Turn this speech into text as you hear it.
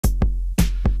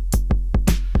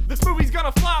This movie's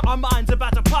gonna flop. Our mind's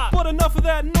about to pop. But enough of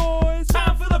that noise.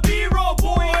 Time for the B-roll,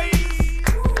 boys.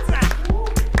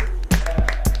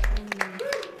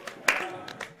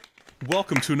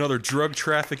 Welcome to another drug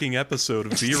trafficking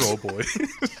episode of B-roll Boy.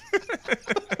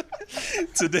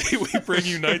 Today we bring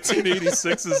you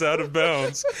 1986's Out of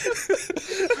Bounds.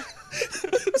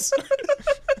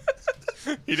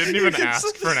 He didn't even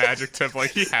ask for an adjective, like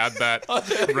he had that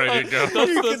ready to go.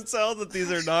 You can tell that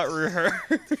these are not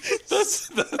rehearsed.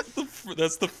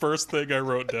 That's the first thing I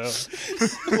wrote down.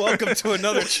 Welcome to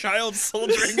another child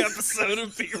soldiering episode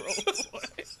of B-roll Boy.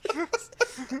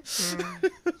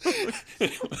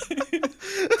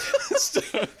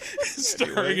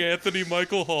 Starring Anthony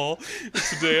Michael Hall.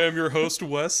 Today I'm your host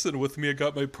Wes, and with me I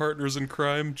got my partners in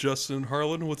crime, Justin and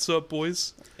Harlan. What's up,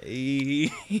 boys?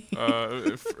 Hey.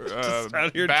 Just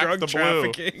out here back drug the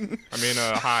trafficking. I mean,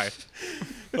 hi.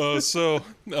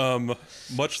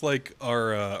 Much like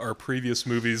our previous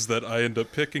movies that I end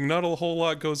up picking, not a whole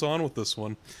lot goes on with this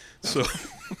one. So,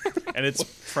 And it's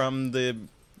from the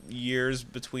years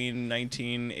between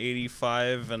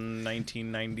 1985 and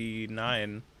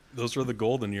 1999. those are the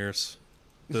golden years.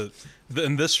 And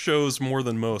this shows more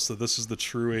than most that this is the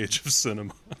true age of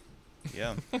cinema.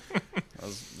 Yeah.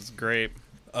 That's great.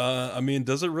 I mean,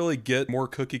 does it really get more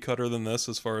cookie cutter than this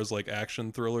as far as like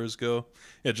action thrillers go?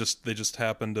 They just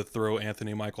happened to throw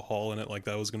Anthony Michael Hall in it, like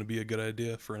that was going to be a good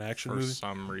idea for an action movie. For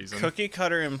some reason. Cookie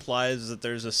cutter implies that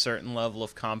there's a certain level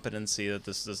of competency that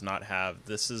this does not have.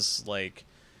 This is like,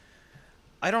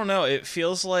 I don't know, it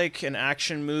feels like an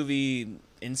action movie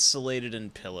insulated in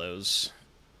pillows.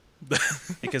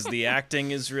 Because the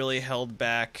acting is really held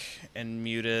back and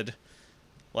muted.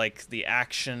 Like, the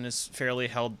action is fairly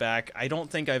held back. I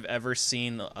don't think I've ever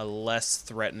seen a less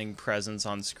threatening presence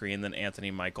on screen than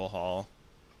Anthony Michael Hall.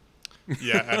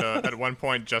 Yeah, at one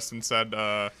point Justin said,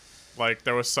 like,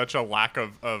 there was such a lack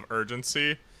of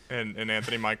urgency in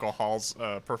Anthony Michael Hall's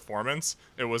performance.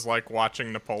 It was like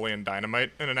watching Napoleon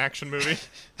Dynamite in an action movie.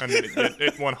 And it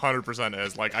 100%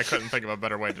 is. Like, I couldn't think of a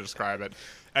better way to describe it.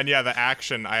 And yeah, the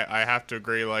action, I have to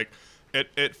agree, like,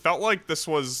 it felt like this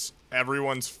was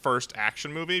everyone's first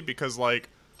action movie, because like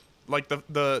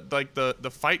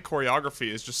the fight choreography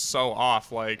is just so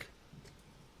off. Like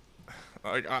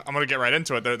I'm gonna get right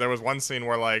into it. There was one scene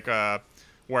where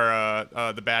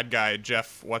the bad guy,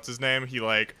 Jeff, what's his name, he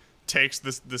like takes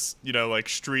this like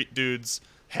street dude's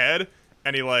head,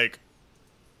 and he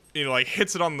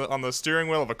hits it on the steering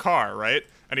wheel of a car, right?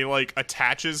 And he like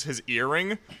attaches his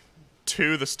earring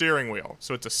to the steering wheel,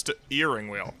 so it's a earring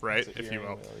wheel, right, if you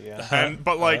will. Yeah.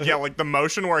 But like, yeah, like the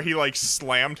motion where he like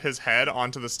slammed his head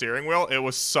onto the steering wheel, it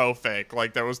was so fake.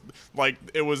 Like there was like,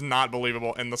 it was not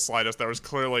believable in the slightest. There was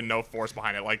clearly no force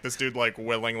behind it. Like this dude like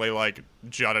willingly like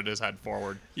jutted his head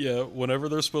forward. Yeah, whenever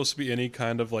there's supposed to be any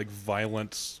kind of like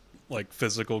violent, like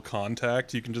physical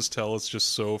contact, you can just tell it's just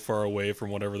so far away from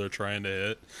whatever they're trying to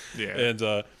hit. Yeah.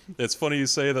 And it's funny you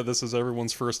say that this is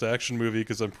everyone's first action movie,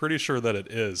 because I'm pretty sure that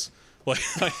it is. Like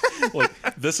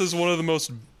this is one of the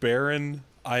most barren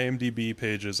IMDb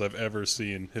pages I've ever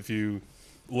seen. If you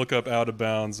look up Out of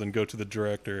Bounds and go to the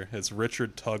director, it's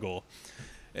Richard Tuggle.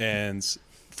 And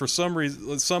for some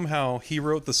reason, somehow he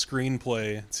wrote the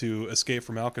screenplay to Escape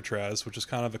from Alcatraz, which is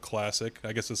kind of a classic.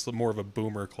 I guess it's more of a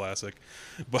boomer classic.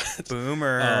 But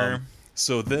Boomer.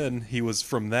 so then he was,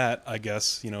 from that, I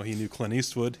guess, he knew Clint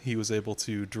Eastwood. He was able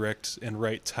to direct and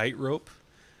write Tightrope.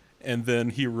 And then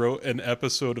he wrote an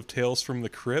episode of Tales from the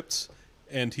Crypt,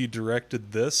 and he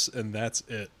directed this, and that's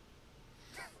it.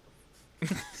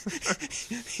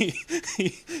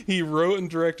 he wrote and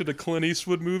directed a Clint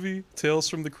Eastwood movie, Tales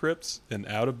from the Crypt, and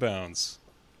Out of Bounds.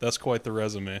 That's quite the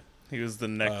resume. He was the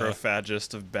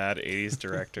necrophagist of bad 80s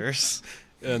directors.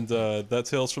 And that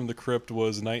Tales from the Crypt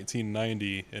was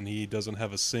 1990, and he doesn't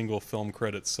have a single film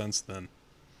credit since then.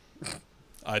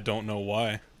 I don't know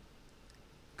why.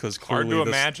 Because Hard to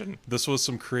imagine. This was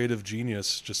some creative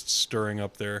genius just stirring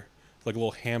up there, like a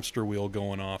little hamster wheel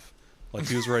going off. Like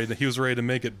he was ready to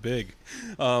make it big.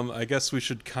 I guess we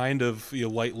should kind of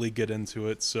lightly get into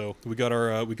it. So we got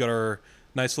our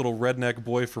nice little redneck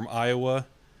boy from Iowa,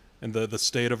 and the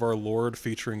State of Our Lord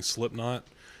featuring Slipknot.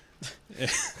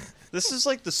 This is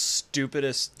like the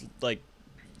stupidest like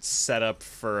setup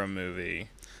for a movie.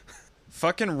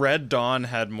 Fucking Red Dawn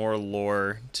had more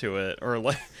lore to it, or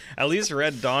like at least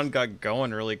Red Dawn got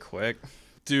going really quick.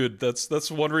 Dude,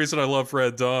 that's one reason I love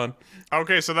Red Dawn.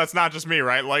 Okay, so that's not just me,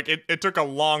 right? Like it took a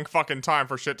long fucking time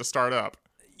for shit to start up.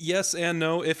 Yes and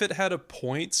no. If it had a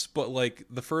point, but like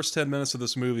the first 10 minutes of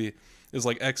this movie is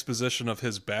like exposition of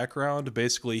his background.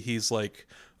 Basically, he's like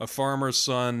a farmer's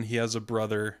son. He has a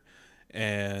brother,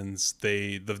 and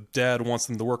the dad wants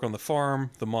them to work on the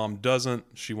farm. The mom doesn't.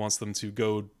 She wants them to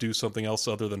go do something else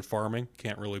other than farming.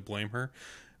 Can't really blame her.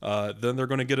 Then they're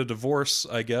going to get a divorce,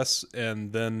 I guess,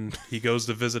 and then he goes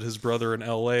to visit his brother in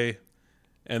L.A.,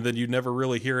 and then you never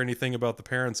really hear anything about the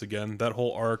parents again. That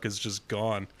whole arc is just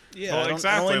gone. Yeah, Well, I don't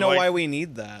exactly, really know like- why we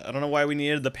need that. I don't know why we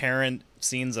needed the parent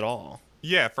scenes at all.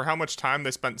 Yeah, for how much time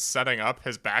they spent setting up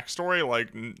his backstory,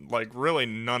 like really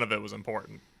none of it was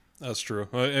important. That's true.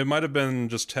 It might have been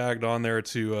just tagged on there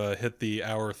to hit the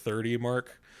hour 30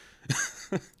 mark.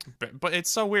 But it's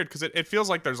so weird because it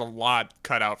feels like there's a lot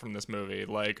cut out from this movie.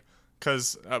 Like,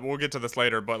 because we'll get to this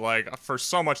later, but like for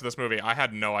so much of this movie, I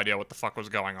had no idea what the fuck was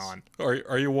going on.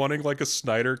 Are you wanting like a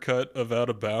Snyder cut of Out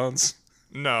of Bounds?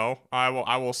 No, I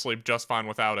will sleep just fine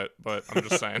without it. But I'm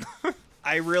just saying.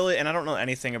 I don't know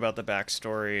anything about the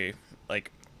backstory,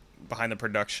 like, behind the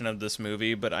production of this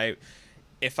movie, but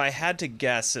if I had to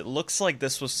guess, it looks like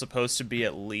this was supposed to be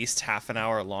at least half an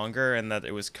hour longer and that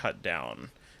it was cut down.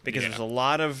 Because there's a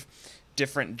lot of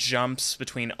different jumps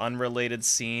between unrelated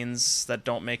scenes that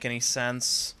don't make any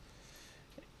sense.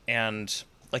 And,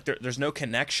 like, there's no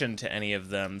connection to any of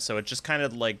them, so it just kind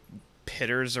of, like,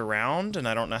 pitters around, and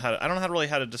I don't know really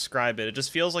how to describe it. It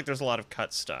just feels like there's a lot of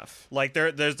cut stuff. Like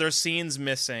there's scenes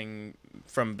missing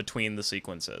from between the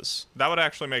sequences. That would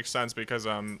actually make sense because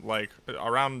like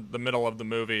around the middle of the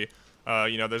movie,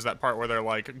 there's that part where they're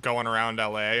like going around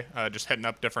LA, just hitting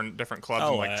up different clubs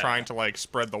and like trying to like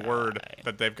spread the word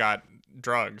that they've got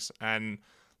drugs. And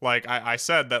like I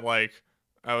said that, like,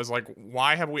 I was like,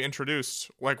 why have we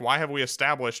established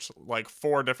like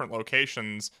 4 different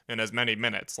locations in as many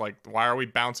minutes? Like, why are we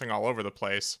bouncing all over the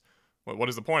place? What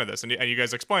is the point of this? And you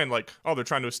guys explained, like, oh, they're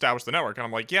trying to establish the network. And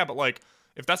I'm like, yeah, but like,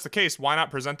 if that's the case, why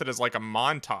not present it as like a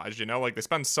montage? You know, like they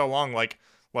spend so long, like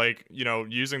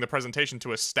using the presentation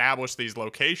to establish these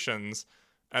locations,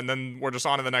 and then we're just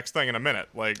on to the next thing in a minute.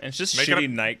 Like, and it's just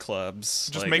shitty nightclubs.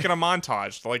 Just make it a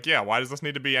montage. Like, yeah, why does this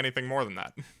need to be anything more than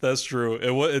that? That's true.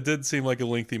 It did seem like a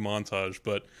lengthy montage,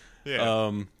 but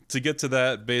yeah. To get to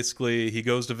that, basically, he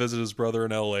goes to visit his brother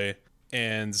in L.A.,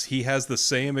 and he has the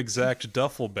same exact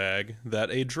duffel bag that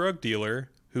a drug dealer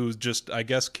who just, I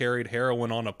guess, carried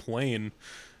heroin on a plane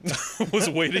was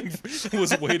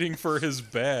waiting for his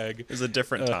bag. It was a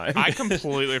different time. I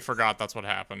completely forgot that's what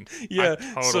happened. Yeah,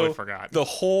 I totally forgot. The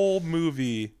whole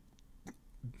movie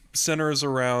centers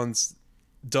around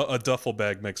a duffel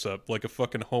bag mix-up, like a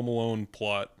fucking Home Alone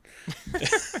plot.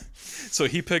 So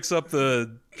he picks up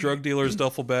the drug dealer's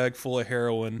duffel bag full of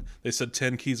heroin. They said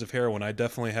 10 keys of heroin. I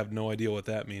definitely have no idea what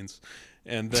that means.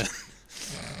 And then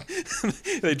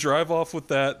they drive off with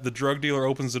that. The drug dealer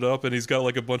opens it up, and he's got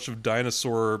like a bunch of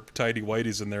dinosaur tidy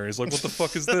whities in there. He's like, "What the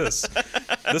fuck is this?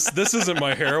 This isn't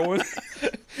my heroin."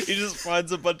 He just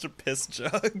finds a bunch of piss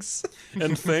jugs.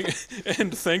 And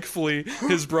thankfully,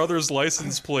 his brother's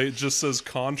license plate just says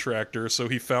contractor, so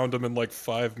he found him in like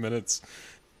 5 minutes.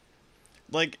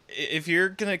 Like, if you're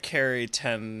gonna carry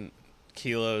 10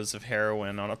 kilos of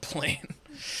heroin on a plane,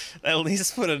 at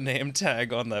least put a name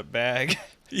tag on that bag.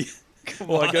 Yeah.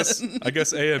 Well, I guess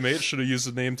AMH should have used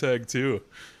a name tag too.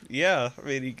 Yeah, I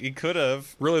mean, he could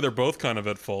have. Really, they're both kind of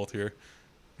at fault here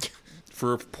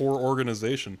for poor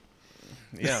organization.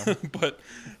 Yeah, But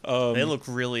they look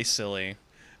really silly.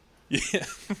 yeah.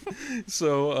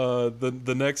 So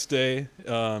the next day,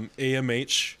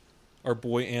 AMH, our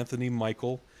boy Anthony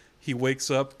Michael, he wakes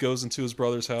up, goes into his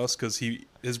brother's house because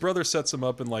his brother sets him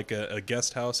up in like a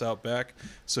guest house out back.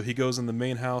 So he goes in the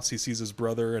main house. He sees his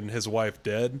brother and his wife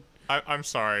dead. I'm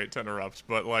sorry to interrupt,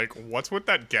 but like, what's with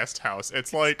that guest house?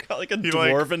 It's like Got like a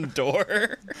dwarven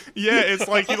door. yeah, it's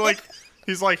like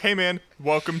he's like, hey man,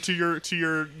 welcome to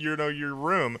your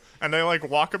room, and they like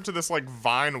walk up to this like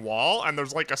vine wall, and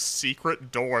there's like a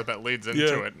secret door that leads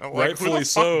into it. Like, rightfully who the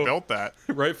so. fuck built that?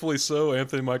 Rightfully so.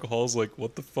 Anthony Michael Hall's like,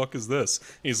 "What the fuck is this?"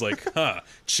 He's like,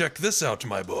 check this out,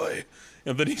 my boy.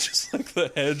 And then he just like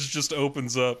the hedge just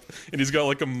opens up, and he's got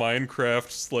like a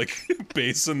Minecraft like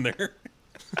base in there.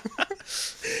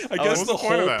 I guess the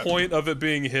whole point of it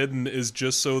being hidden is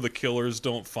just so the killers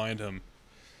don't find him.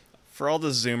 For all the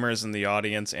Zoomers in the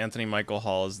audience, Anthony Michael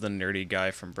Hall is the nerdy guy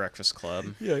from Breakfast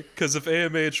Club. Yeah, because if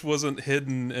AMH wasn't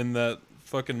hidden in that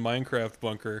fucking Minecraft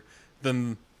bunker,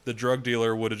 then the drug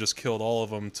dealer would have just killed all of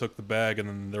them, took the bag, and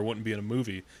then there wouldn't be a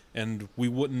movie. And we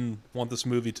wouldn't want this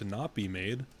movie to not be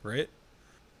made, right?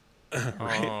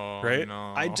 Right?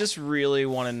 No. I just really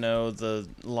want to know the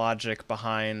logic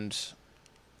behind...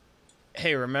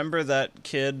 Hey, remember that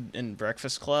kid in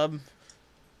Breakfast Club?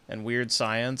 And Weird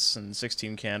Science and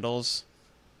 16 Candles?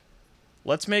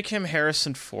 Let's make him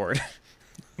Harrison Ford.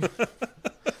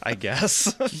 I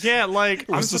guess. Yeah, like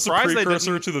I'm Was this a surprised they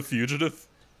precursor didn't. to The Fugitive?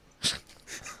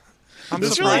 I'm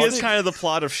This surprised really is kind of the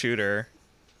plot of Shooter.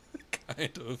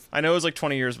 Kind of. I know it was like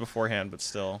 20 years beforehand, but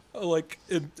still. Like,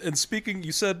 and speaking,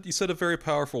 you said a very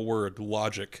powerful word,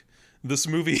 logic. This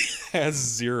movie has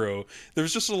zero.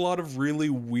 There's just a lot of really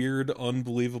weird,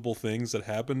 unbelievable things that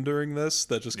happen during this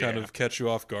that just kind of catch you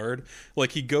off guard.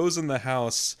 Like, he goes in the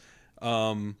house,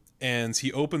 and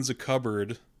he opens a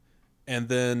cupboard, and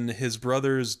then his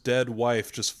brother's dead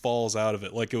wife just falls out of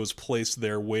it, like it was placed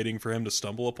there waiting for him to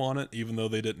stumble upon it, even though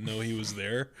they didn't know he was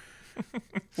there.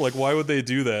 Like, why would they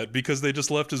do that? Because they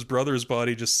just left his brother's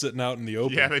body just sitting out in the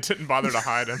open. Yeah, they didn't bother to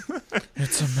hide him.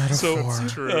 It's a metaphor.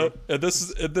 It's true. And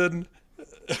then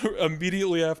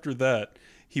immediately after that,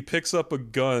 he picks up a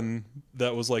gun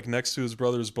that was like next to his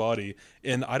brother's body,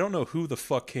 and I don't know who the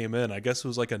fuck came in. I guess it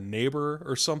was like a neighbor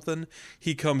or something.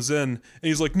 He comes in and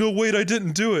he's like, "No, wait, I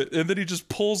didn't do it." And then he just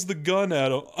pulls the gun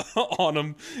at him, on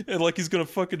him, and like he's gonna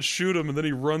fucking shoot him. And then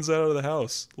he runs out of the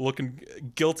house looking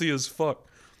guilty as fuck.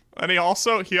 And he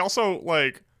also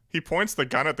like he points the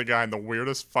gun at the guy in the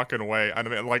weirdest fucking way. I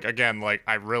mean, like again, like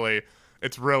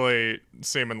it's really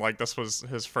seeming like this was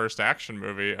his first action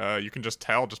movie. You can just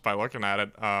tell just by looking at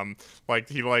it. Like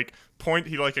he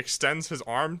extends his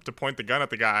arm to point the gun at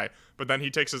the guy, but then he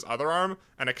takes his other arm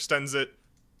and extends it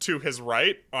to his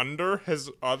right under his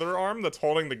other arm that's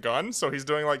holding the gun. So he's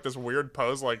doing like this weird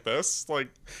pose like this. Like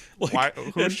why?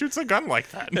 Who shoots a gun like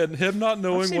that? And him not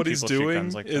knowing seen what he's people shoot doing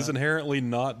guns like is that. inherently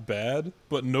not bad,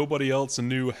 but nobody else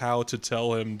knew how to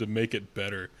tell him to make it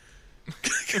better.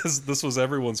 Because this was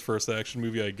everyone's first action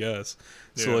movie, I guess.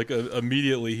 So Yeah. like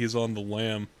immediately he's on the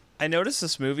lam. I noticed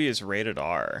this movie is rated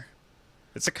R.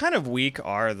 It's a kind of weak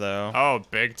R, though. Oh,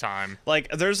 big time. Like,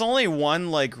 there's only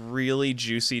one, like, really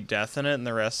juicy death in it, and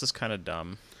the rest is kind of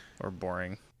dumb or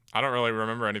boring. I don't really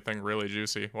remember anything really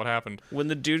juicy. What happened? When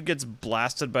the dude gets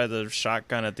blasted by the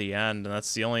shotgun at the end, and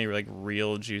that's the only, like,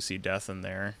 real juicy death in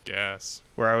there. Guess.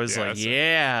 Where I was Yeah, like, that's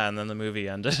yeah, and then the movie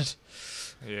ended.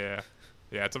 Yeah.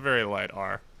 Yeah, it's a very light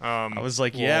R. I was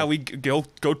like, Well- yeah, we go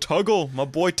Tuggle, my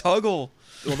boy Tuggle.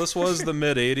 Well, this was the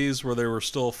mid 80s where they were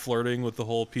still flirting with the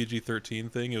whole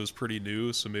PG-13 thing. It was pretty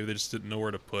new, so maybe they just didn't know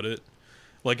where to put it.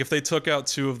 Like, if they took out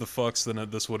two of the fucks, then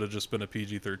this would have just been a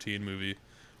PG-13 movie.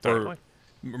 Totally.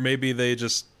 Or maybe they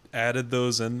just added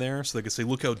those in there so they could say,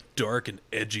 look how dark and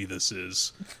edgy this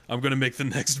is. I'm going to make the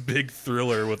next big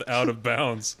thriller with Out of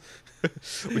Bounds.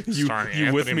 you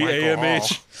Starring with Anthony me, Michael AMH?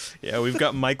 Hall. Yeah, we've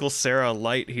got Michael Cera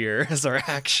Light here as our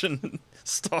action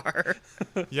star.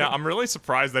 Yeah, I'm really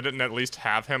surprised they didn't at least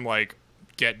have him, like,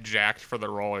 get jacked for the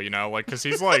role, you know? Like, because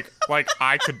he's like,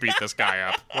 I could beat this guy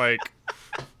up. Like,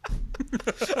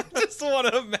 Just want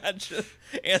to imagine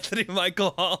Anthony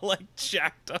Michael Hall, like,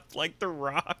 jacked up like The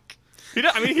Rock. he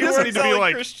doesn't need to be,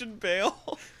 like, Christian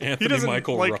Bale. Anthony doesn't,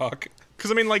 Michael like- Rock.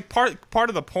 because, I mean, like, part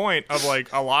of the point of, like,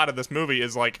 a lot of this movie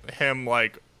is, like, him,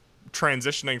 like,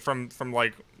 transitioning from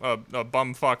like, a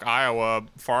bumfuck Iowa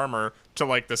farmer to,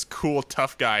 like, this cool,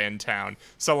 tough guy in town.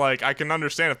 So, like, I can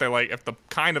understand if they, like, if the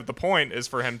kind of the point is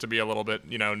for him to be a little bit,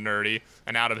 you know, nerdy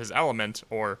and out of his element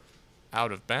or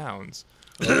out of bounds.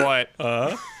 But,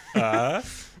 but,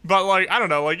 like, I don't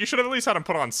know, like, you should have at least had him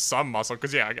put on some muscle,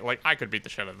 because, yeah, like, I could beat the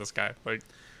shit out of this guy. Like,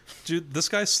 Dude, this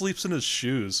guy sleeps in his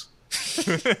shoes.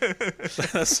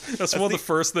 That's one of the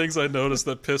first things I noticed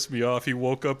that pissed me off. He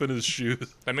woke up in his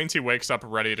shoes. that means he wakes up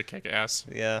ready to kick ass.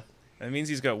 Yeah, that means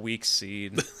he's got weak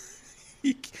seed.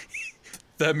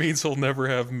 That means he'll never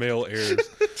have male heirs.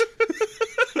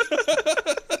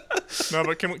 No,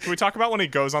 but can we talk about when he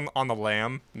goes on the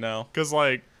lam? No. Because,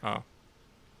 like, oh,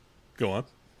 Go on.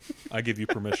 I give you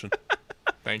permission.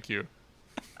 thank you,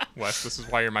 Wes. This is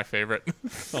why you're my favorite.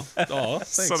 Oh, thanks,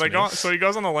 So they man. so he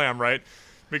goes on the lam, right?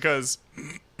 Because,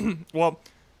 well,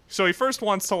 so he first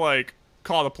wants to, like,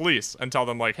 call the police and tell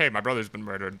them, like, hey, my brother's been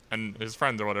murdered and his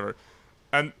friends or whatever,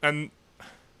 and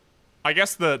I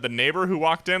guess the neighbor who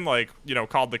walked in, like, you know,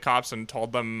 called the cops and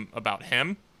told them about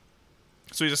him.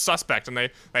 So he's a suspect, and they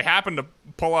happen to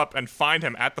pull up and find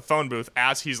him at the phone booth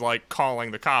as he's, like,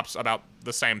 calling the cops about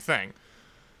the same thing.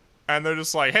 And they're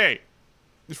just like, hey,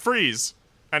 freeze.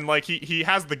 And, like, he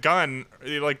has the gun,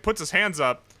 he, like, puts his hands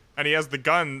up, and he has the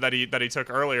gun that he took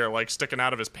earlier, like, sticking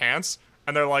out of his pants.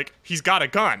 And they're like, he's got a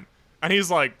gun. And he's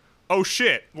like, oh,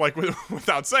 shit. Like,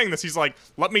 without saying this, he's like,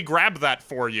 let me grab that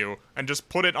for you and just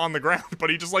put it on the ground. But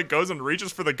he just, like, goes and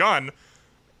reaches for the gun.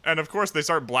 And, of course, they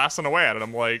start blasting away at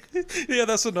him, like... Yeah,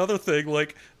 that's another thing.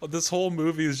 Like, this whole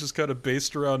movie is just kind of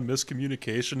based around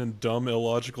miscommunication and dumb,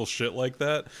 illogical shit like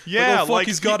that. Yeah, like, oh, fuck, like,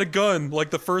 he's got a gun.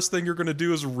 Like, the first thing you're gonna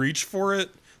do is reach for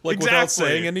it, like, without Exactly.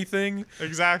 saying anything.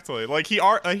 Exactly. Like, he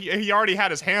already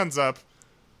had his hands up,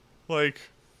 Like,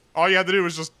 all you had to do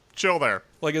was just chill there.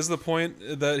 Like, is the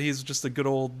point that he's just a good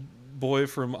old boy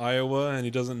from Iowa and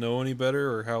he doesn't know any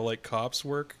better, or how like cops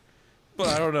work? But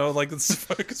I don't know. Like, it's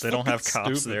They don't have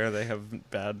cops stupid. there. They have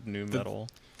bad new metal.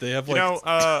 They have You like.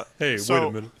 know, Hey, so wait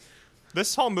a minute.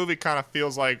 this whole movie kind of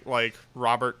feels like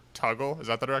Robert Tuggle. Is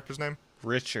that the director's name?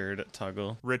 Richard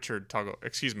Tuggle. Richard Tuggle.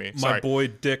 Excuse me. My Sorry. boy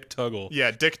Dick Tuggle. Yeah,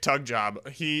 Dick Tugjob.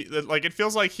 He like it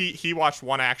feels like he watched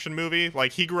one action movie.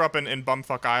 Like he grew up in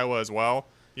bumfuck Iowa as well.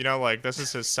 You know, like this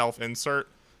is his self-insert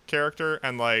character,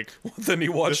 and like Then he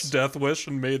watched This- Death Wish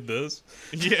and made this.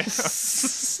 yeah,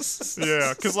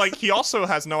 yeah, because like he also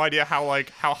has no idea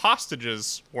how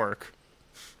hostages work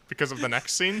because of the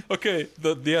next scene. Okay,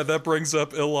 that brings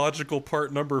up illogical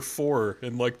part number 4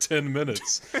 in like 10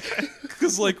 minutes.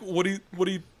 Because like when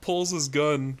he pulls his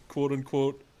gun, quote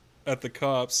unquote, at the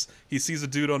cops, he sees a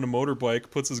dude on a motorbike,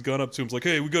 puts his gun up to him, he's like,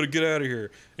 "Hey, we gotta get out of here."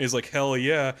 And he's like, "Hell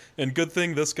yeah!" And good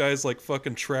thing this guy's like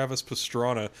fucking Travis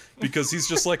Pastrana, because he's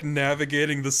just like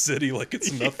navigating the city like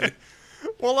it's nothing.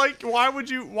 Well, like why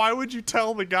would you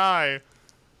tell the guy,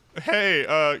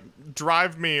 "Hey,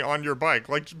 drive me on your bike"?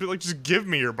 Like, be like, just give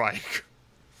me your bike.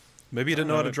 Maybe he didn't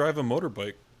know how to drive a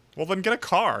motorbike. Well, then get a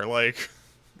car. Like,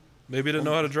 Maybe he didn't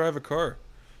know how to drive a car.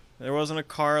 There wasn't a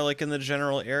car like in the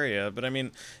general area, but I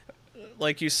mean,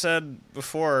 like you said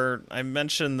before, I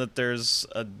mentioned that there's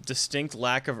a distinct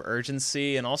lack of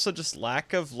urgency and also just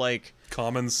lack of like,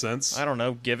 Common sense. I don't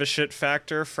know, give a shit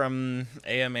factor from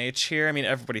AMH here. I mean,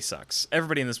 everybody sucks.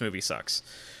 Everybody in this movie sucks.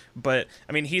 But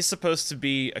I mean, he's supposed to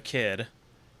be a kid,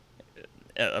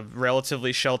 a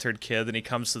relatively sheltered kid, then he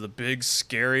comes to the big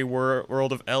scary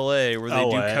world of LA where they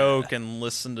do coke and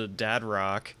listen to dad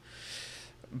rock.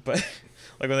 But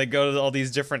like when they go to all these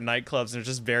different nightclubs, there's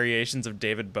just variations of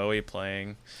David Bowie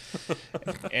playing.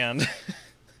 And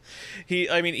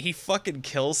he fucking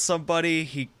kills somebody,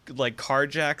 he like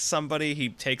carjacks somebody, he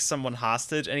takes someone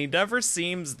hostage, and he never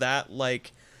seems that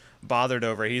like bothered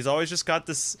over it. He's always just got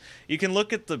this, you can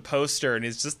look at the poster and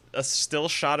it's just a still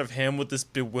shot of him with this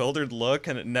bewildered look,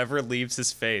 and it never leaves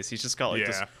his face. He's just got like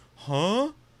this,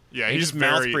 huh? yeah, He he's just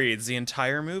mouth very, breathes the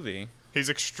entire movie. he's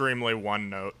extremely one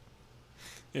note.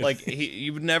 Yeah. Like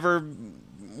you never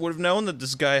would have known that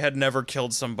this guy had never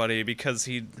killed somebody because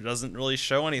he doesn't really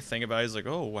show anything about it. He's like,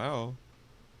 oh wow.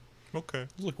 Okay. I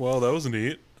was like, wow, that was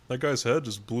neat. That guy's head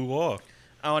just blew off.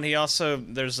 Oh, and he also,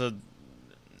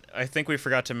 I think we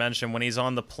forgot to mention, when he's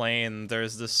on the plane,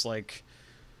 there's this like,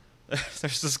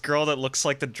 there's this girl that looks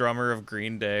like the drummer of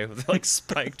Green Day with like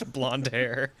spiked blonde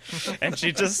hair, and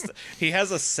he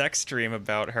has a sex dream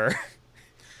about her,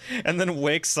 and then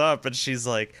wakes up and she's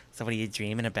like, "So what are you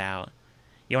dreaming about?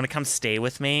 You want to come stay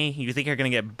with me? You think you're gonna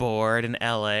get bored in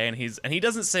LA?" And he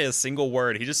doesn't say a single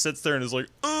word. He just sits there and is like,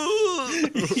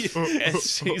 "Ugh." and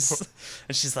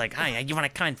she's like, "Hi, you want to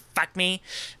come and fuck me?"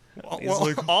 Well,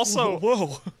 like, also,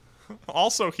 whoa.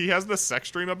 also, he has this sex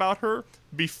dream about her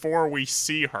before we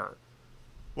see her.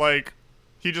 Like,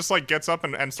 he just like gets up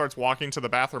and starts walking to the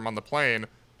bathroom on the plane,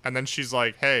 and then she's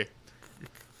like, "Hey,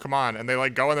 come on," and they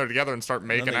like go in there together and start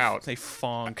making out. They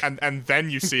fonk. And then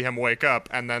you see him wake up,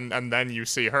 and then you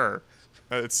see her.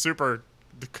 It's super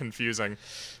confusing.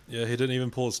 Yeah, he didn't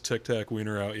even pull his Tic Tac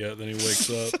wiener out yet. Then he wakes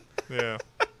up. Yeah.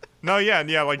 No, yeah, and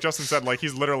yeah, like Justin said, like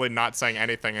he's literally not saying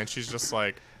anything, and she's just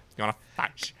like, "You wanna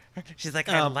fuck?" She's like,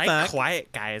 I like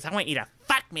quiet guys. I want you to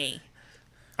fuck me.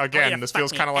 Again, to this fuck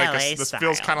feels me kind of like LA this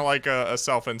feels style. kind of like a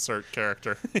self-insert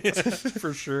character.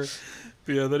 For sure.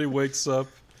 But yeah, then he wakes up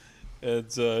and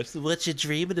what you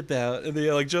dreaming about? And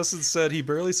yeah, like Justin said, he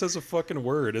barely says a fucking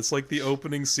word. It's like the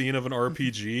opening scene of an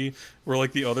RPG where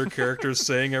like the other character's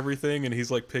saying everything and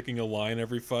he's like picking a line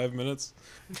every 5 minutes.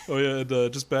 Oh yeah,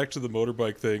 and just back to the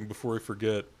motorbike thing before we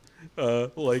forget.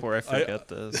 Before I forget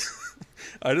this.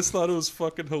 I just thought it was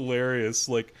fucking hilarious.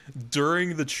 Like,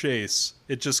 during the chase,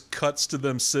 it just cuts to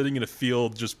them sitting in a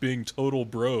field just being total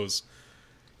bros.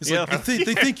 He's Yeah. like, they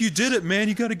think you did it, man.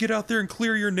 You got to get out there and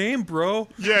clear your name, bro.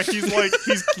 Yeah, he's like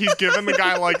he's given the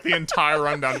guy like the entire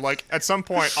rundown. Like at some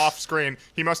point off screen,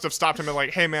 he must have stopped him and like,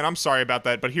 "Hey man, I'm sorry about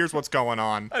that, but here's what's going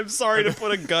on." I'm sorry to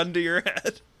put a gun to your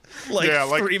head. Like, Yeah,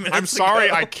 like 3 minutes I'm sorry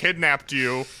ago. I kidnapped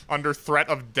you under threat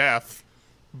of death,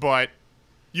 but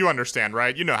you understand,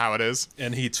 right? You know how it is.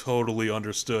 And he totally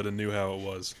understood and knew how it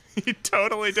was. He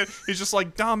totally did. He's just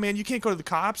like, "Nah, man, you can't go to the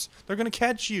cops. They're gonna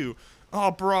catch you." "Oh,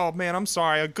 bro, man, I'm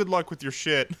sorry. Good luck with your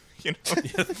shit." You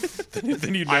know.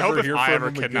 Then you never I hope if hear I from ever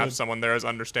him kidnap again. someone, they're as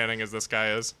understanding as this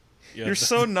guy is. Yeah, You're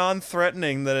so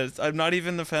non-threatening that I'm not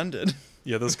even offended.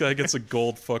 yeah, this guy gets a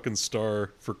gold fucking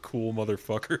star for cool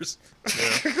motherfuckers.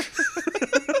 Yeah.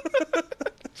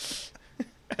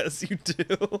 As you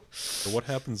do. So what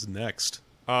happens next?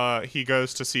 He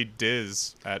goes to see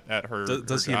Diz at her.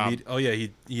 Does her he? job. Oh yeah,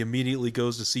 he immediately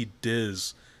goes to see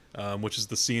Diz, which is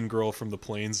the scene girl from The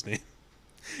Plains name.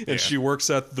 And Yeah. she works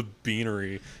at the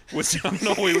Beanery, which I don't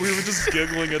know. We were just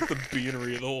giggling at the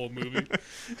Beanery the whole movie.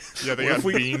 Yeah, they What got if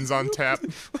we- beans on tap.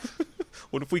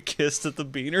 What if we kissed at the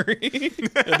Beanery?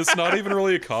 And it's not even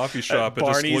really a coffee shop. At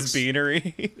Barney's it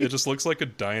Beanery. just looks like a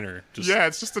diner. Just, Yeah,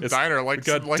 it's just a diner. Like, we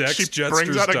got like Dex she Jetster's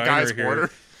brings out a Diner guy's here.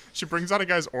 order. She brings out a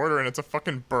guy's order, and it's a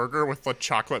fucking burger with a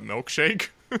chocolate milkshake.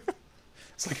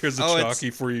 It's like, here's a Oh, it's- chalky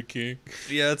for you, King.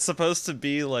 Yeah, it's supposed to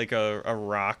be like a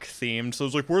rock themed. So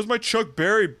it's like, where's my Chuck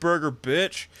Berry burger,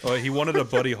 bitch? Oh, he wanted a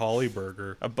Buddy Holly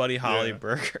burger. A Buddy Holly Yeah.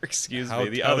 burger. Excuse How- me.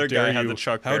 The how other dare guy had you- the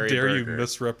Chuck How Berry dare burger. you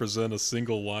misrepresent a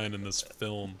single line in this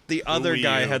film? The other Who are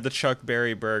guy you? had the Chuck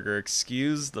Berry burger.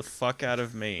 Excuse the fuck out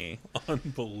of me,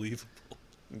 Unbelievable.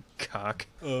 cock.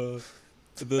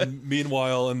 Then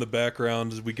meanwhile, in the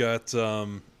background, we got I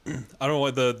don't know why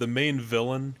the main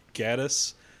villain,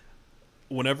 Gaddis.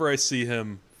 Whenever I see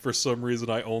him, for some reason,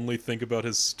 I only think about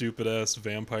his stupid ass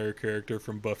vampire character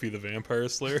from Buffy the Vampire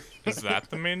Slayer. Is that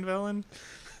the main villain?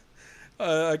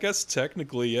 I guess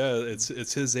technically, yeah, it's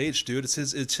his H, dude. It's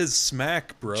his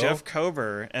smack, bro. Jeff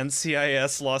Kober,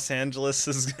 NCIS Los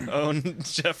Angeles' own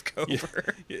Jeff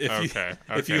Kober.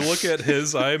 If you look at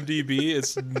his IMDb,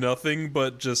 it's nothing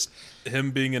but just him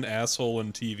being an asshole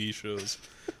in TV shows.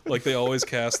 Like, they always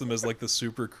cast him as like the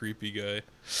super creepy guy,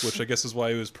 which I guess is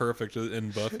why he was perfect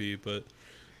in Buffy. But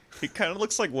He kind of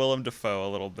looks like Willem Dafoe a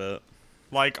little bit.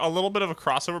 Like a little bit of a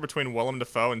crossover between Willem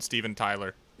Dafoe and Steven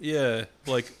Tyler. yeah,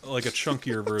 like a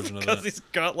chunkier version of Because that. he's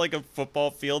got like a football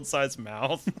field-sized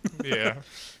mouth. Yeah.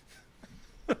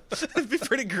 It'd be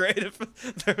pretty great if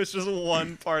there was just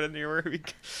one part in here where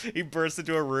he bursts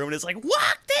into a room and it's like,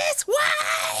 walk this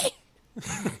way!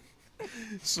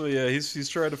 So yeah, he's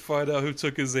trying to find out who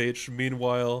took his H.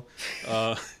 Meanwhile,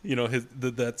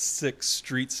 that sick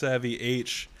street savvy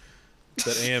H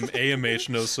that AMH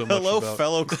knows so much Hello, about.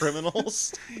 fellow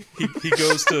criminals. He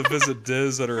goes to visit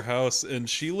Diz at her house, and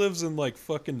she lives in like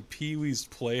fucking Pee-wee's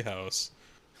Playhouse.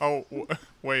 Oh,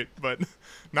 wait, but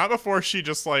not before she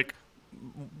just like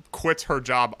quits her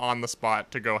job on the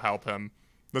spot to go help him.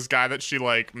 This guy that she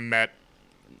like met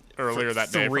earlier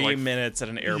that day for 3 like minutes at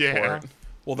an airport. Yeah.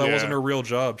 Well, that Yeah. wasn't her real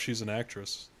job. She's an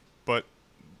actress. But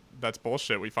that's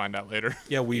bullshit. We find out later.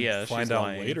 Yeah, we Yeah, find she's out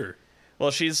lying. later. Well,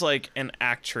 she's like an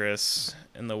actress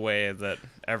in the way that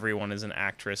everyone is an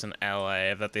actress in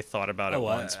LA, that they thought about it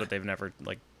LA. once, but they've never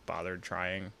like bothered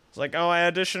trying. It's like, oh, I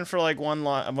auditioned for like one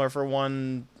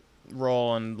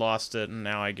role and lost it, and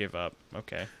now I give up.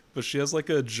 Okay. But she has like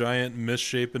a giant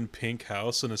misshapen pink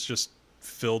house, and it's just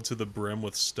filled to the brim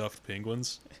with stuffed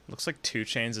penguins. Looks like 2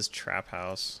 Chainz' trap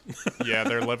house. Yeah,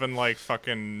 they're living like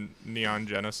fucking Neon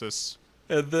Genesis.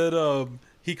 And then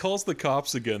he calls the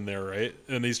cops again there, right?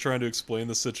 And he's trying to explain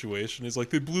the situation. He's like,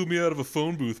 they blew me out of a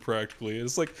phone booth practically. And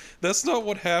it's like, that's not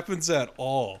what happens at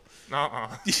all.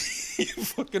 You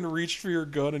fucking reached for your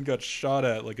gun and got shot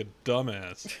at like a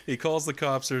dumbass. He calls the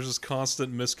cops. There's this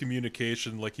constant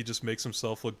miscommunication. Like, he just makes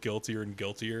himself look guiltier and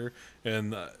guiltier.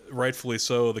 And rightfully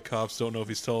so, the cops don't know if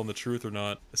he's telling the truth or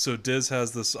not. So Diz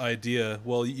has this idea.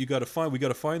 Well, we got to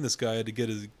find this guy to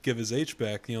give his H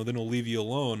back. You know, then he'll leave you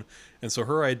alone. And so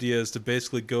her idea is to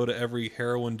basically go to every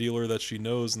heroin dealer that she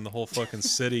knows in the whole fucking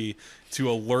city to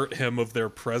alert him of their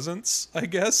presence, I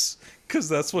guess. Because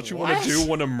that's what you want to do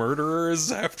when a murderer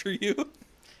is after you.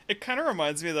 It kind of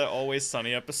reminds me of that Always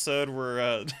Sunny episode where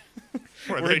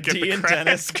Where where they get Dee the and crack.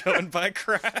 Dennis go and buy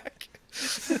crack.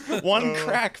 One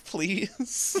crack,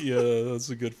 please. Yeah, that's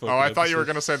a good fucking Oh, I thought you were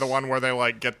episode. gonna say the one where they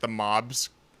like get the mobs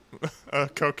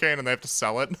cocaine and they have to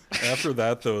sell it. After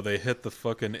that, though, they hit the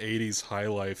fucking 80s high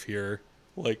life here.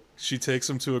 Like, she takes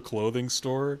him to a clothing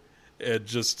store and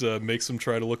just makes him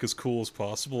try to look as cool as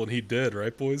possible, and he did,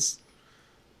 right, boys?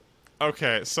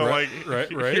 Okay, so Right,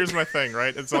 like, right. here's my thing,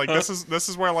 right? It's like this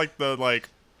is where like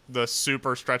the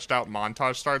super stretched out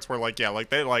montage starts, where like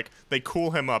they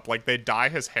cool him up, like they dye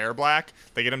his hair black,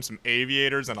 they get him some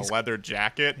aviators and a leather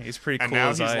jacket. He's pretty and cool now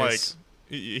as he's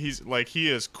ice. like he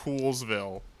is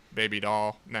Coolsville baby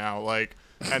doll now, like,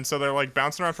 and so they're like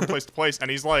bouncing around from place to place,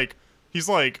 and he's like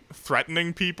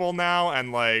threatening people now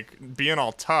and like being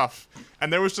all tough.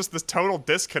 And there was just this total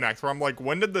disconnect where I'm like,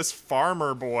 when did this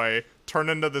farmer boy turn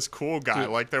into this cool guy? Dude.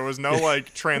 Like, there was no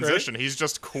like transition. He's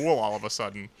just cool all of a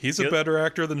sudden. He's a better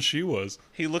actor than she was.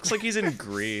 He looks like he's in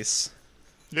Grease.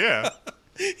 Yeah,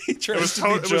 He tries it was, to be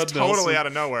it was Judd totally Nelson. out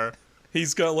of nowhere.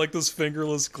 He's got like those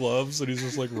fingerless gloves and he's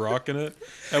just like rocking it.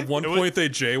 At one was- point they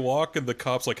jaywalk and the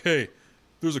cop's like, hey,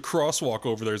 there's a crosswalk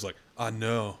over there. He's like, I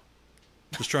know.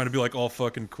 Just trying to be like all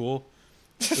fucking cool.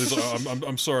 He's like,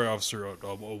 I'm sorry, officer.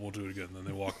 I won't do it again. And then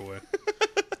they walk away.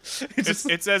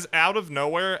 It's as out of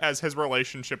nowhere as his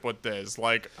relationship with Diz.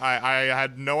 Like, I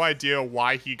had no idea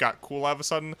why he got cool all of a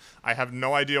sudden. I have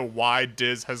no idea why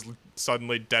Diz has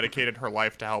suddenly dedicated her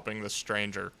life to helping this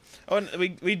stranger. Oh,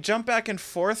 and we jump back and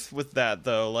forth with that,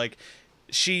 though. Like,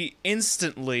 she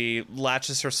instantly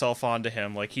latches herself onto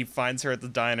him. Like, he finds her at the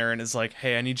diner and is like,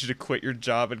 hey, I need you to quit your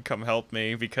job and come help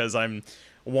me because I'm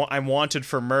wanted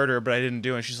for murder, but I didn't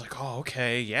do it. And she's like, oh,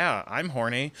 okay, yeah, I'm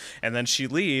horny. And then she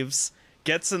leaves,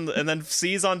 gets in, and then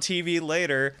sees on TV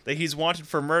later that he's wanted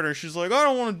for murder. She's like, I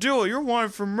don't want to do it. You're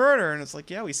wanted for murder. And it's like,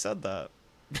 yeah, we said that.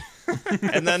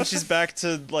 And then she's back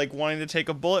to like wanting to take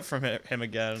a bullet from him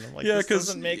again. And I'm like, this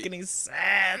doesn't make any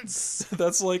sense.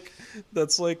 That's like a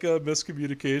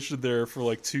miscommunication there for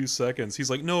like 2 seconds. He's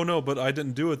like, no, but I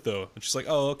didn't do it though. And she's like,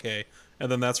 oh, okay. And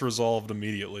then that's resolved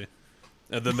immediately.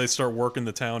 And then they start working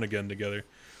the town again together.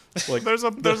 Like there's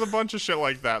a bunch of shit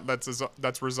like that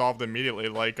that's resolved immediately.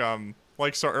 Like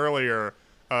so earlier.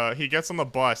 He gets on the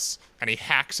bus and he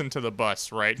hacks into the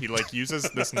bus, right? He like uses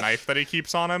this knife that he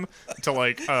keeps on him to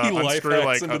like unscrew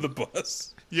like into the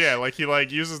bus. Yeah, like he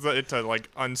like uses it to like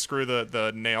unscrew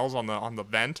the nails on the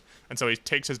vent, and so he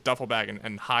takes his duffel bag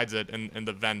and hides it in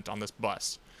the vent on this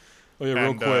bus. Oh yeah,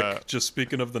 real quick. Just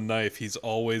speaking of the knife, he's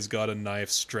always got a knife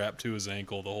strapped to his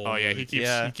ankle the whole. Oh yeah, movie.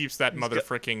 he keeps that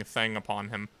fricking thing upon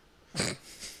him.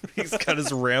 He's got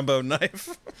his Rambo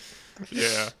knife.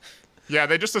 Yeah. Yeah,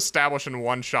 they just established in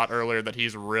one shot earlier that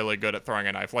he's really good at throwing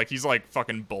a knife. Like, he's like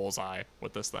fucking Bullseye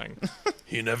with this thing.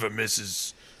 He never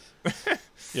misses.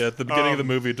 Yeah, at the beginning of the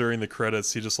movie, during the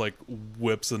credits, he just like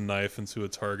whips a knife into a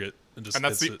target and just. And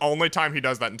that's the only time he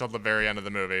does that until the very end of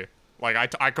the movie.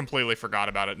 Like, I completely forgot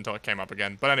about it until it came up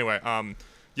again. But anyway,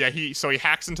 yeah, he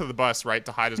hacks into the bus, right,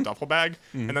 to hide his duffel bag,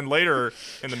 and then later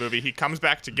in the movie, he comes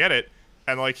back to get it,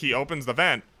 and like he opens the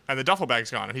vent, and the duffel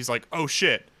bag's gone, and he's like, oh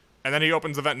shit. And then he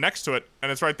opens the vent next to it,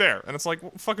 and it's right there. And it's like,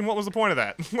 fucking, what was the point of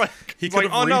that? Like, he could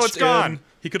have oh no, it's gone.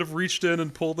 He could have reached in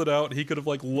and pulled it out. He could have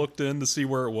like looked in to see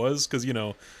where it was, because you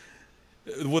know,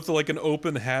 with like an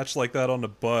open hatch like that on a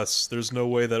bus, there's no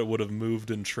way that it would have moved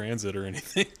in transit or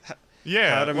anything.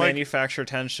 Yeah, how to manufacture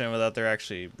tension without there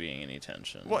actually being any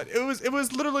tension. What? It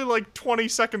was literally like 20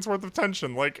 seconds worth of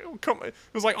tension. Like, it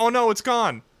was like, oh no, it's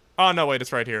gone. Oh no, wait,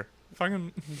 it's right here.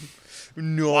 Fucking.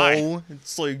 No, Why?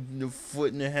 it's like a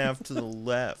foot and a half to the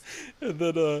left. And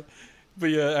then, but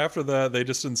yeah, after that, they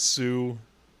just ensue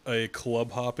a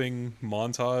club hopping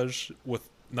montage with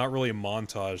not really a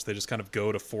montage. They just kind of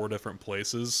go to 4 different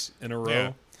places in a row.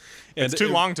 Yeah. And it's too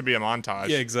long to be a montage.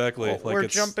 Yeah, exactly. Well, like we're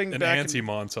it's jumping an back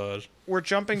anti-montage. We're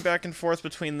jumping back and forth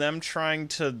between them trying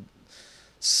to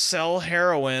sell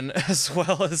heroin as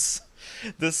well as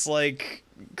this like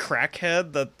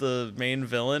crackhead that the main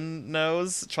villain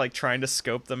knows, like trying to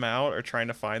scope them out or trying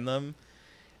to find them.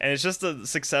 And it's just a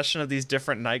succession of these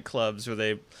different nightclubs where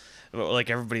they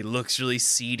like everybody looks really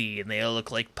seedy and they all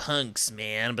look like punks,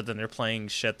 man, but then they're playing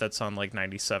shit that's on like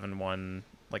 97.1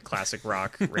 like classic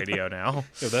rock radio now.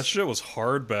 Yeah, that shit was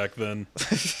hard back then.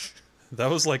 That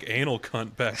was like anal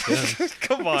cunt back then.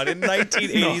 Come on, in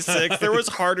 1986, there was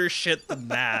harder shit than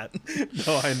that.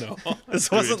 No, I know.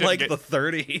 This wasn't like the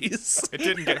 30s. It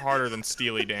didn't get harder than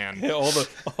Steely Dan. Yeah,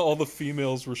 all the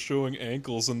females were showing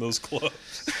ankles in those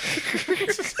clubs.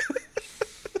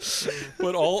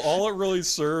 But all it really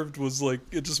served was like,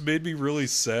 it just made me really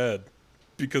sad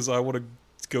because I want to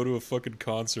go to a fucking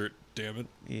concert. Damn it.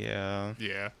 Yeah.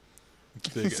 Yeah.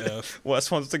 Big F.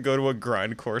 Wes wants to go to a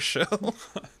grindcore show.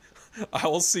 I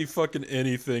will see fucking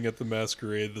anything at the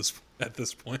Masquerade at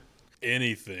this point.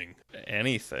 Anything.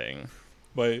 Anything.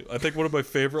 I think one of my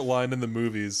favorite line in the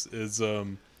movies is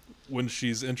when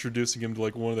she's introducing him to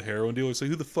like one of the heroin dealers. Like,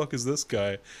 who the fuck is this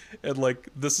guy? And like,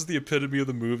 this is the epitome of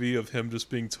the movie of him just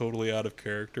being totally out of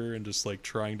character and just like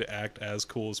trying to act as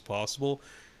cool as possible.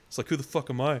 It's like, who the fuck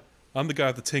am I? I'm the guy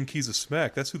with the 10 keys of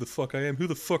smack. That's who the fuck I am. Who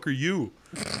the fuck are you?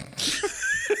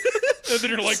 And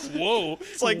then you're like, whoa.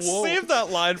 It's like, whoa. Save that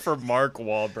line for Mark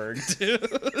Wahlberg, dude.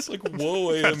 It's like, whoa,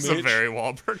 AMH. That's a very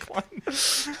Wahlberg line.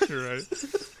 You're right.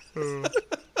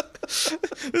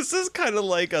 This is kind of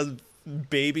like a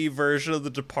baby version of The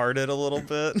Departed a little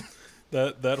bit.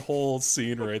 That whole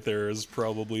scene right there is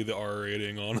probably the R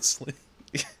rating, honestly.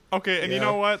 Okay, and you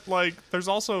know what? Like, there's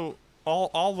also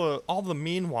all the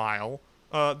meanwhile,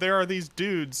 there are these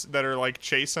dudes that are like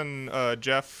chasing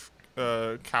Jeff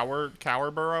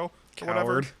Cowherborough.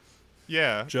 Whatever.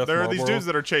 Yeah, Jeff there are Marlboro. these dudes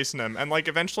that are chasing him, and like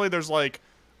eventually there's like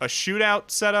a shootout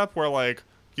set up where like,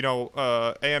 you know,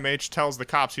 AMH tells the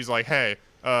cops, he's like, hey,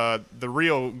 the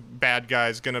real bad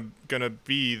guy's gonna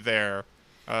be there,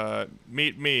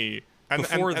 meet me. And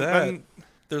Before and that, then,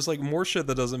 there's like more shit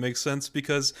that doesn't make sense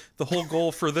because the whole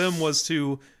goal for them was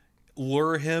to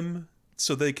lure him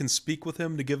so they can speak with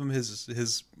him to give him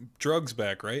his drugs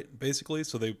back, right? Basically,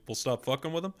 so they will stop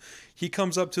fucking with him. He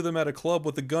comes up to them at a club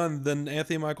with a gun, then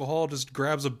Anthony Michael Hall just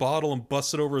grabs a bottle and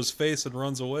busts it over his face and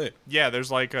runs away. Yeah, there's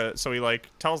like so he like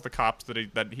tells the cops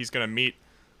that he's gonna meet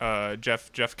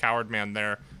Jeff Cowardman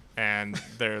there, and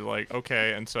they're like,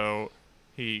 okay, and so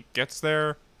he gets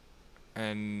there,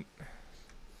 and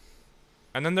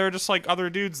then there are just like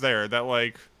other dudes there that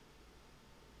like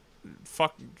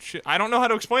fuck shit. I don't know how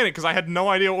to explain it because I had no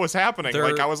idea what was happening.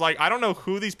 Like I was like, I don't know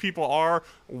who these people are,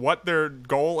 what their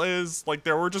goal is. Like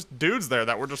there were just dudes there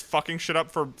that were just fucking shit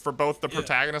up for both the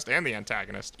protagonist and the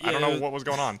antagonist. I don't know what was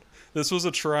going on. This was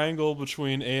a triangle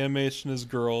between AMH and his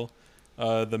girl,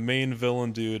 the main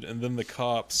villain dude, and then the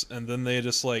cops, and then they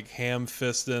just like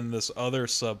ham-fist in this other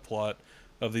subplot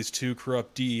of these two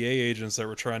corrupt DEA agents that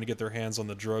were trying to get their hands on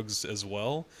the drugs as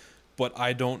well. But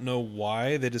I don't know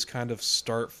why. They just kind of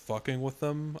start fucking with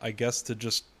them, I guess, to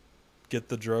just get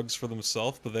the drugs for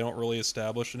themselves, but they don't really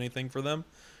establish anything for them.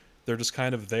 They're just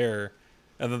kind of there.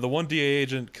 And then the one DEA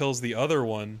agent kills the other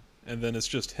one, and then it's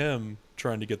just him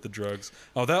trying to get the drugs.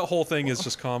 Oh, that whole thing is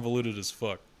just convoluted as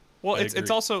fuck. Well,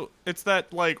 it's also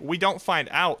that like we don't find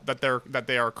out that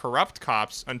they are corrupt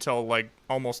cops until like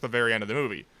almost the very end of the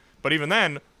movie. But even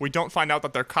then, we don't find out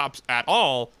that they're cops at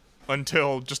all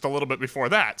until just a little bit before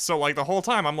that. So like the whole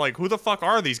time I'm like, who the fuck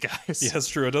are these guys? Yeah, it's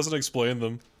true. It doesn't explain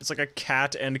them. It's like a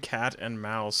cat and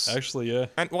mouse. Actually, yeah.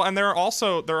 And there are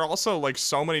also like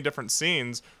so many different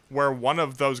scenes where one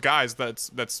of those guys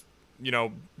that's you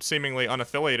know, seemingly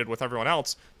unaffiliated with everyone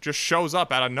else just shows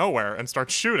up out of nowhere and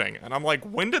starts shooting. And I'm like,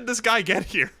 when did this guy get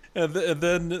here? And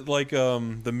then like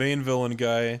the main villain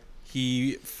guy,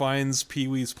 he finds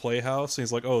Pee-wee's playhouse and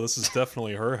he's like, oh, this is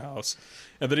definitely her house.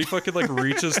 And then he fucking like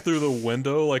reaches through the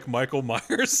window like Michael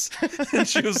Myers, and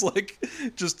she was like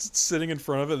just sitting in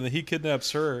front of it, and then he kidnaps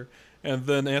her. And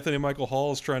then Anthony Michael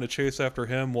Hall is trying to chase after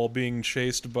him while being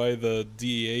chased by the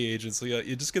DEA agents. So yeah,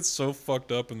 it just gets so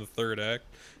fucked up in the third act.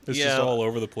 It's just all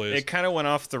over the place. It kind of went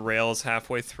off the rails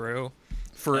halfway through.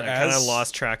 I kind of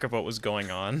lost track of what was going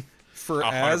on. For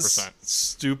 100%. as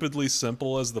stupidly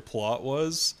simple as the plot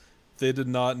was, they did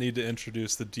not need to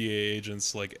introduce the DEA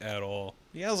agents like at all.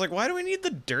 Yeah, I was like, why do we need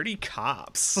the dirty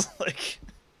cops? Like,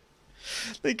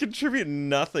 they contribute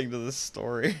nothing to this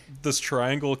story. This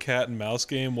triangle cat and mouse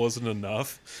game wasn't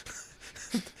enough.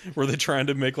 Were they trying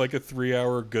to make like a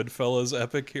 3-hour Goodfellas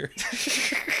epic here?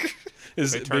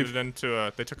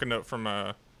 They took a note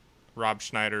from Rob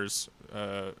Schneider's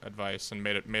advice and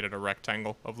made it a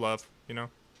rectangle of love. You know.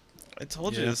 I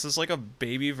told you this is like a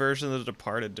baby version of The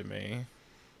Departed to me.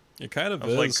 It kind of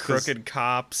is, like crooked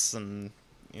cops and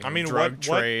drug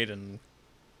trade and.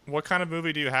 What kind of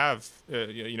movie do you have,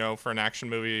 you know, for an action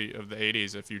movie of the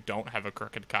 80s if you don't have a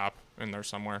crooked cop in there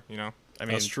somewhere, you know? I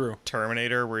mean, that's true.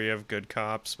 Terminator, where you have good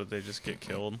cops, but they just get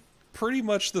killed. Pretty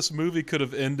much this movie could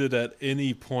have ended at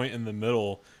any point in the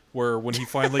middle, where when he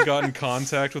finally got in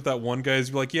contact with that one guy,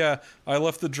 he's like, yeah, I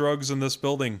left the drugs in this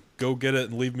building. Go get it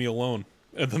and leave me alone.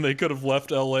 And then they could have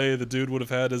left L.A. The dude would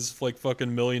have had his, like, fucking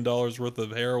 $1 million worth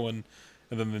of heroin.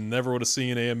 And then they never would have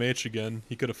seen AMH again.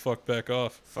 He could have fucked back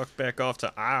off. Fuck back off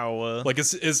to Iowa. Like,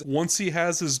 is once he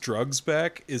has his drugs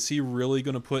back, is he really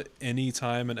going to put any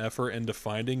time and effort into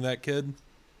finding that kid?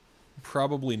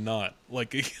 Probably not.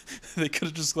 Like, they could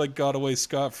have just, like, got away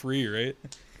scot-free, right?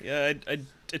 Yeah,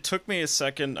 it took me a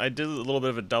second. I did a little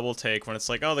bit of a double take when it's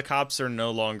like, oh, the cops are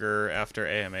no longer after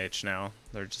AMH now.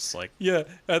 They're just like... Yeah,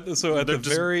 at the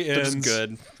very end, just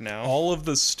good now. All of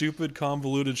the stupid,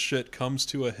 convoluted shit comes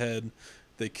to a head.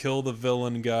 They kill the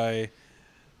villain guy,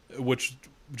 which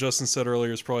Justin said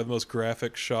earlier is probably the most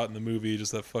graphic shot in the movie,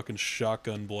 just that fucking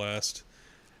shotgun blast.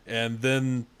 And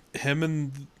then him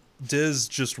and Diz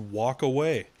just walk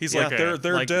away. He's like, they're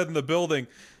like, dead in the building.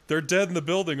 They're dead in the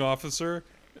building, officer.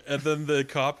 And then the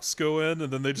cops go in,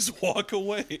 and then they just walk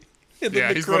away.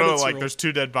 Yeah, he's literally like, there's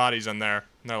 2 dead bodies in there.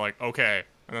 And they're like, okay.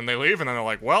 And then they leave, and then they're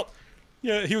like, well.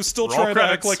 Yeah, he was still trying to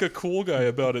act like a cool guy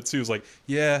about it, too. He was like,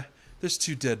 yeah, there's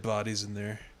 2 dead bodies in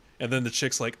there. And then the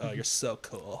chick's like, oh, you're so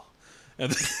cool.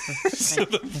 And then, so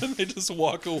then they just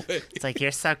walk away. It's like,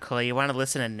 you're so cool. You want to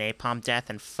listen to Napalm Death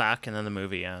and fuck, and then the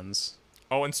movie ends.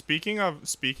 Oh, and speaking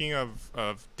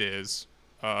of Diz,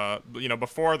 you know,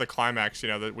 before the climax, you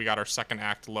know, that we got our second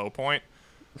act low point,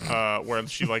 where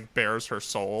she like bears her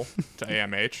soul to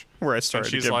AMH. Where I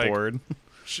started to get bored.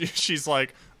 She's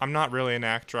like, I'm not really an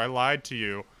actor. I lied to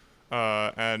you.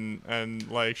 And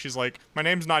like she's like, my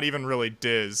name's not even really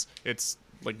Diz. It's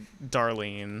like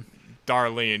Darlene.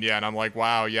 Darlene, yeah, and I'm like,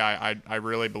 wow, yeah, I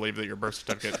really believe that your birth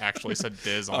certificate actually said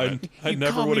Diz on it. I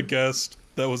never would have guessed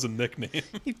that was a nickname.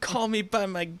 You call me by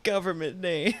my government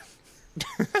name.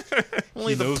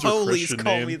 Only He the knows her police Christian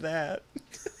call name. me that.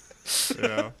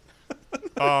 Yeah.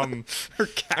 Her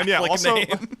Catholic And yeah, also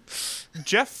name.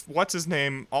 Jeff, what's his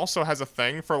name, also has a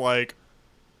thing for like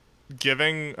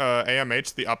giving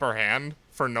AMH the upper hand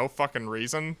for no fucking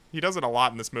reason. He does it a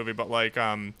lot in this movie, but like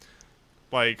in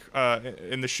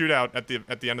the shootout at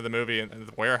the end of the movie in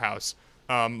the warehouse,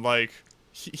 like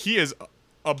he is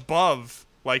above,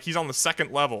 like he's on the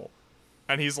second level,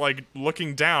 and he's like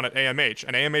looking down at AMH,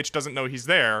 and AMH doesn't know he's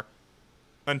there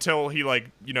until he like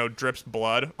drips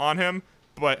blood on him.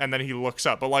 And then he looks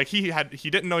up. But like he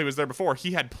didn't know he was there before.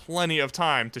 He had plenty of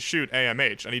time to shoot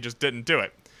AMH, and he just didn't do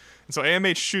it. And so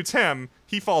AMH shoots him.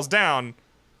 He falls down,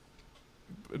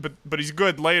 but he's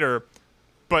good later.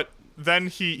 But then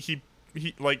he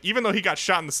like, even though he got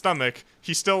shot in the stomach,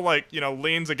 he still like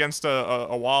leans against a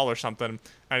wall or something,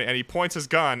 and he points his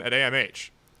gun at AMH,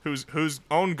 whose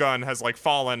own gun has like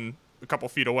fallen a couple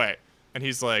feet away, and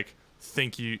he's like,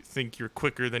 think you're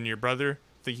quicker than your brother?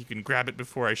 Think you can grab it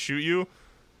before I shoot you?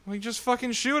 Like, just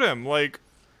fucking shoot him. Like,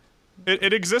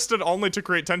 it existed only to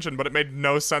create tension, but it made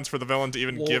no sense for the villain to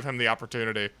even give him the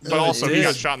opportunity. But also, he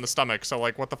got shot in the stomach, so,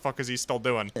 like, what the fuck is he still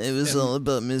doing? It was all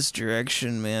about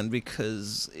misdirection, man,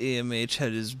 because AMH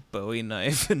had his Bowie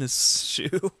knife in his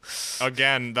shoe.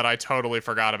 Again, that I totally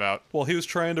forgot about. Well, he was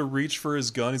trying to reach for his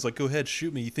gun. He's like, go ahead,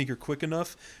 shoot me. You think you're quick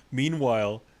enough?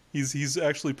 Meanwhile, he's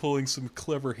actually pulling some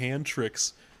clever hand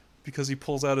tricks, because he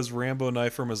pulls out his Rambo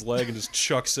knife from his leg and just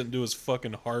chucks it into his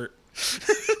fucking heart.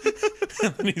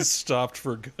 And then he's stopped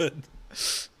for good.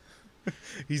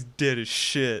 He's dead as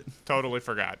shit. Totally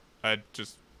forgot. I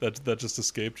just... That just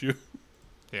escaped you?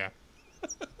 Yeah.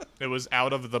 It was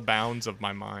out of the bounds of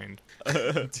my mind.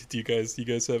 Do you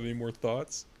guys have any more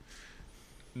thoughts?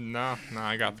 No,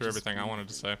 I got through everything I wanted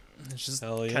to say. It's just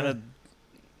Hell yeah. kind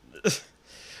of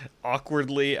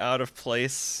awkwardly out of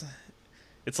place.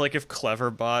 It's like if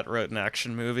Cleverbot wrote an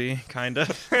action movie, kind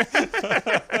of.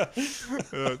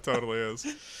 It totally is.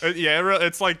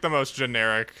 It's like the most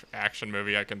generic action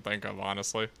movie I can think of,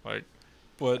 honestly. Like,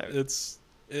 But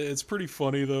it's pretty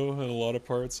funny though in a lot of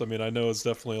parts. I mean, I know it's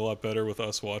definitely a lot better with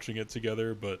us watching it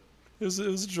together, but it was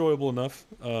enjoyable enough.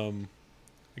 I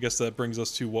guess that brings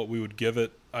us to what we would give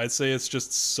it. I'd say it's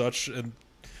just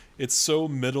it's so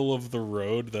middle of the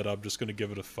road that I'm just gonna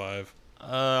give it a 5.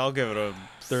 I'll give it a...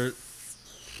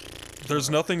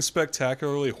 There's nothing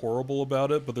spectacularly horrible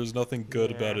about it, but there's nothing good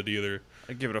about it either.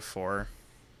 I'd give it a 4.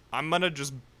 I'm gonna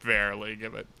just barely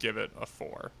give it a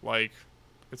 4. Like,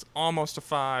 it's almost a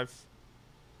 5.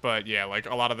 But yeah, like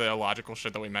a lot of the illogical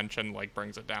shit that we mentioned like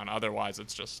brings it down. Otherwise,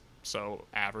 it's just so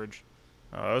average.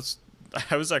 I was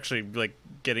actually like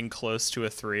getting close to a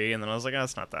 3, and then I was like,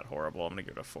 it's not that horrible. I'm gonna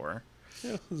give it a 4.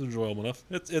 Yeah, it's enjoyable enough.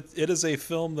 It is a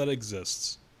film that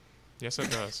exists. Yes, it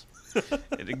does.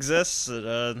 It exists.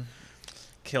 It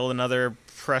killed another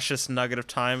precious nugget of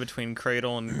time between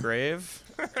cradle and grave,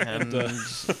 and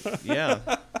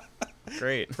yeah,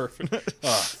 great. Perfect.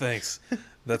 Ah, thanks.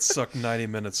 That sucked 90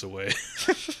 minutes away.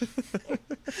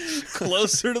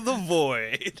 Closer to the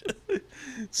void.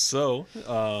 So,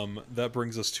 that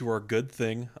brings us to our good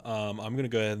thing. I'm going to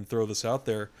go ahead and throw this out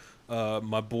there.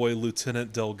 My boy,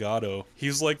 Lieutenant Delgado.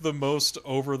 He's like the most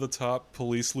over-the-top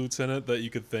police lieutenant that you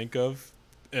could think of.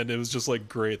 And it was just like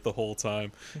great the whole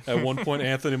time. At one point,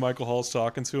 Anthony Michael Hall's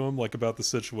talking to him like about the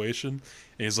situation. And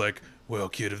he's like, well,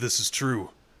 kid, if this is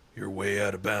true, you're way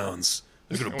out of bounds.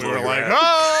 They're going to blow your ass.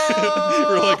 Oh!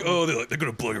 We're like, oh, they're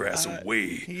going to blow your ass away.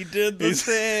 He did the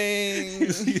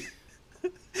thing.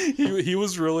 He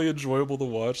was really enjoyable to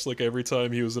watch. Like every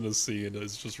time he was in a scene,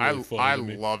 it's just really funny. I to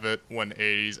me. love it when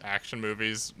 80s action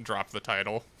movies drop the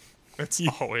title. It's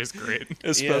always great.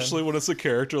 Especially when it's a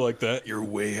character like that. You're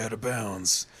way out of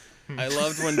bounds. I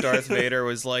loved when Darth Vader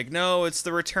was like, no, it's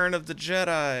the Return of the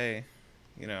Jedi.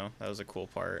 You know, that was a cool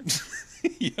part.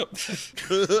 Yep.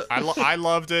 I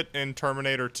loved it in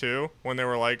Terminator 2 when they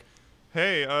were like,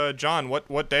 hey, John,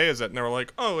 what day is it? And they were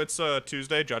like, oh, it's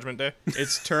Tuesday, Judgment Day.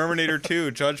 It's Terminator 2,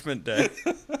 Judgment Day.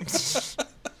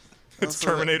 It's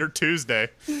Terminator Tuesday.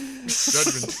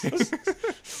 Judgment Day.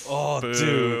 Oh, Boo.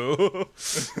 dude.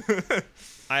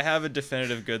 I have a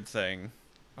definitive good thing.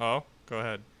 Oh, go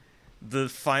ahead. The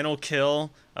final kill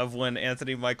of when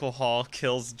Anthony Michael Hall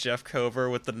kills Jeff Cover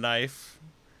with the knife,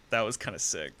 that was kind of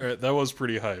sick. All right, that was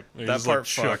pretty hype. He That just, part like,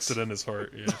 chucks fucked. it in his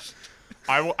heart. Yeah.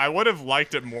 I would have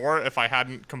liked it more if I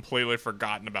hadn't completely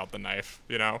forgotten about the knife,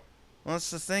 you know? Well, that's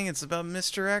the thing. It's about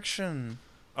misdirection.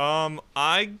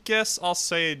 I guess I'll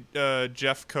say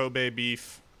Jeff Kobe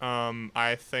beef.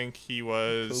 I think he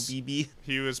was. Kobe.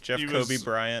 He was Jeff he Kobe was,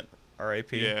 Bryant,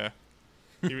 R.I.P. Yeah,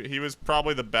 he was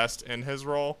probably the best in his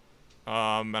role,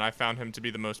 and I found him to be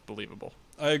the most believable.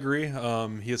 I agree.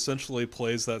 He essentially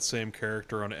plays that same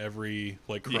character on every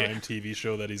like crime TV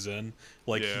show that he's in.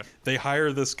 Like they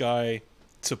hire this guy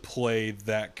to play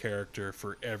that character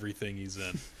for everything he's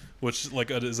in, which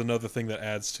like is another thing that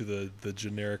adds to the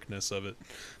genericness of it.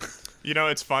 You know,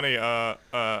 it's funny. So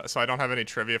I don't have any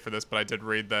trivia for this, but I did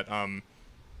read that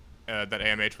that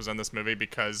AMH was in this movie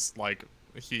because like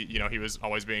he was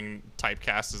always being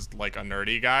typecast as like a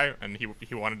nerdy guy, and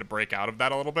he wanted to break out of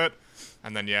that a little bit,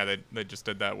 and then they just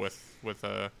did that with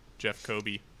Jeff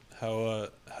Kobe. How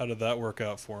did that work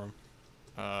out for him?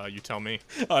 You tell me.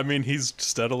 I mean, he's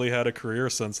steadily had a career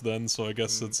since then, so I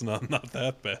guess it's not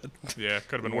that bad. Yeah,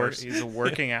 could have been worse. He's a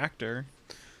working actor.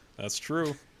 That's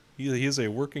true. He is a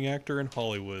working actor in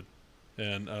Hollywood,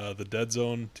 and the Dead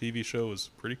Zone TV show is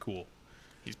pretty cool.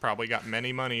 He's probably got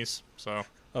many monies, so.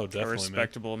 Oh, definitely, a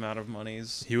respectable amount of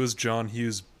monies. He was John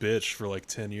Hughes' bitch for like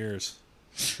 10 years.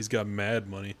 He's got mad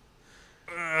money.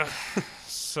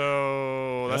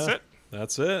 So that's it.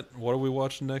 That's it. What are we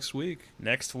watching next week?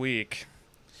 Next week,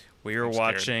 we are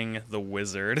watching The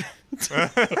Wizard. Hell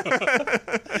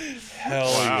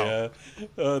yeah.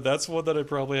 That's one that I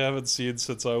probably haven't seen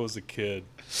since I was a kid.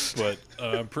 But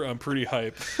I'm pretty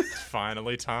hyped. It's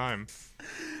finally time.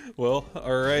 Well,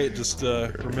 alright. Just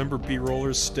remember,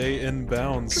 B-rollers, stay in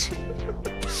bounds.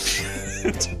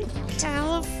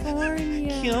 California.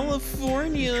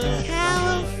 California.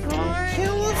 California.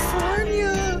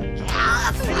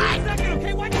 Second,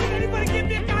 okay? Why can't anybody give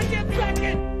me a goddamn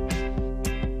second?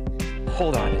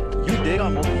 Hold on. You dig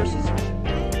on multiverses?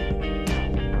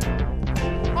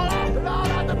 Oh, no,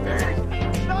 not the beast!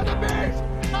 Not the beast!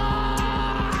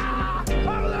 Ah!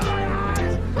 Cover my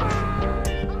eyes!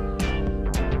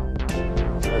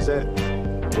 So that's it.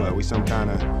 What, we some kind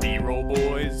of... B-roll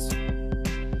boys.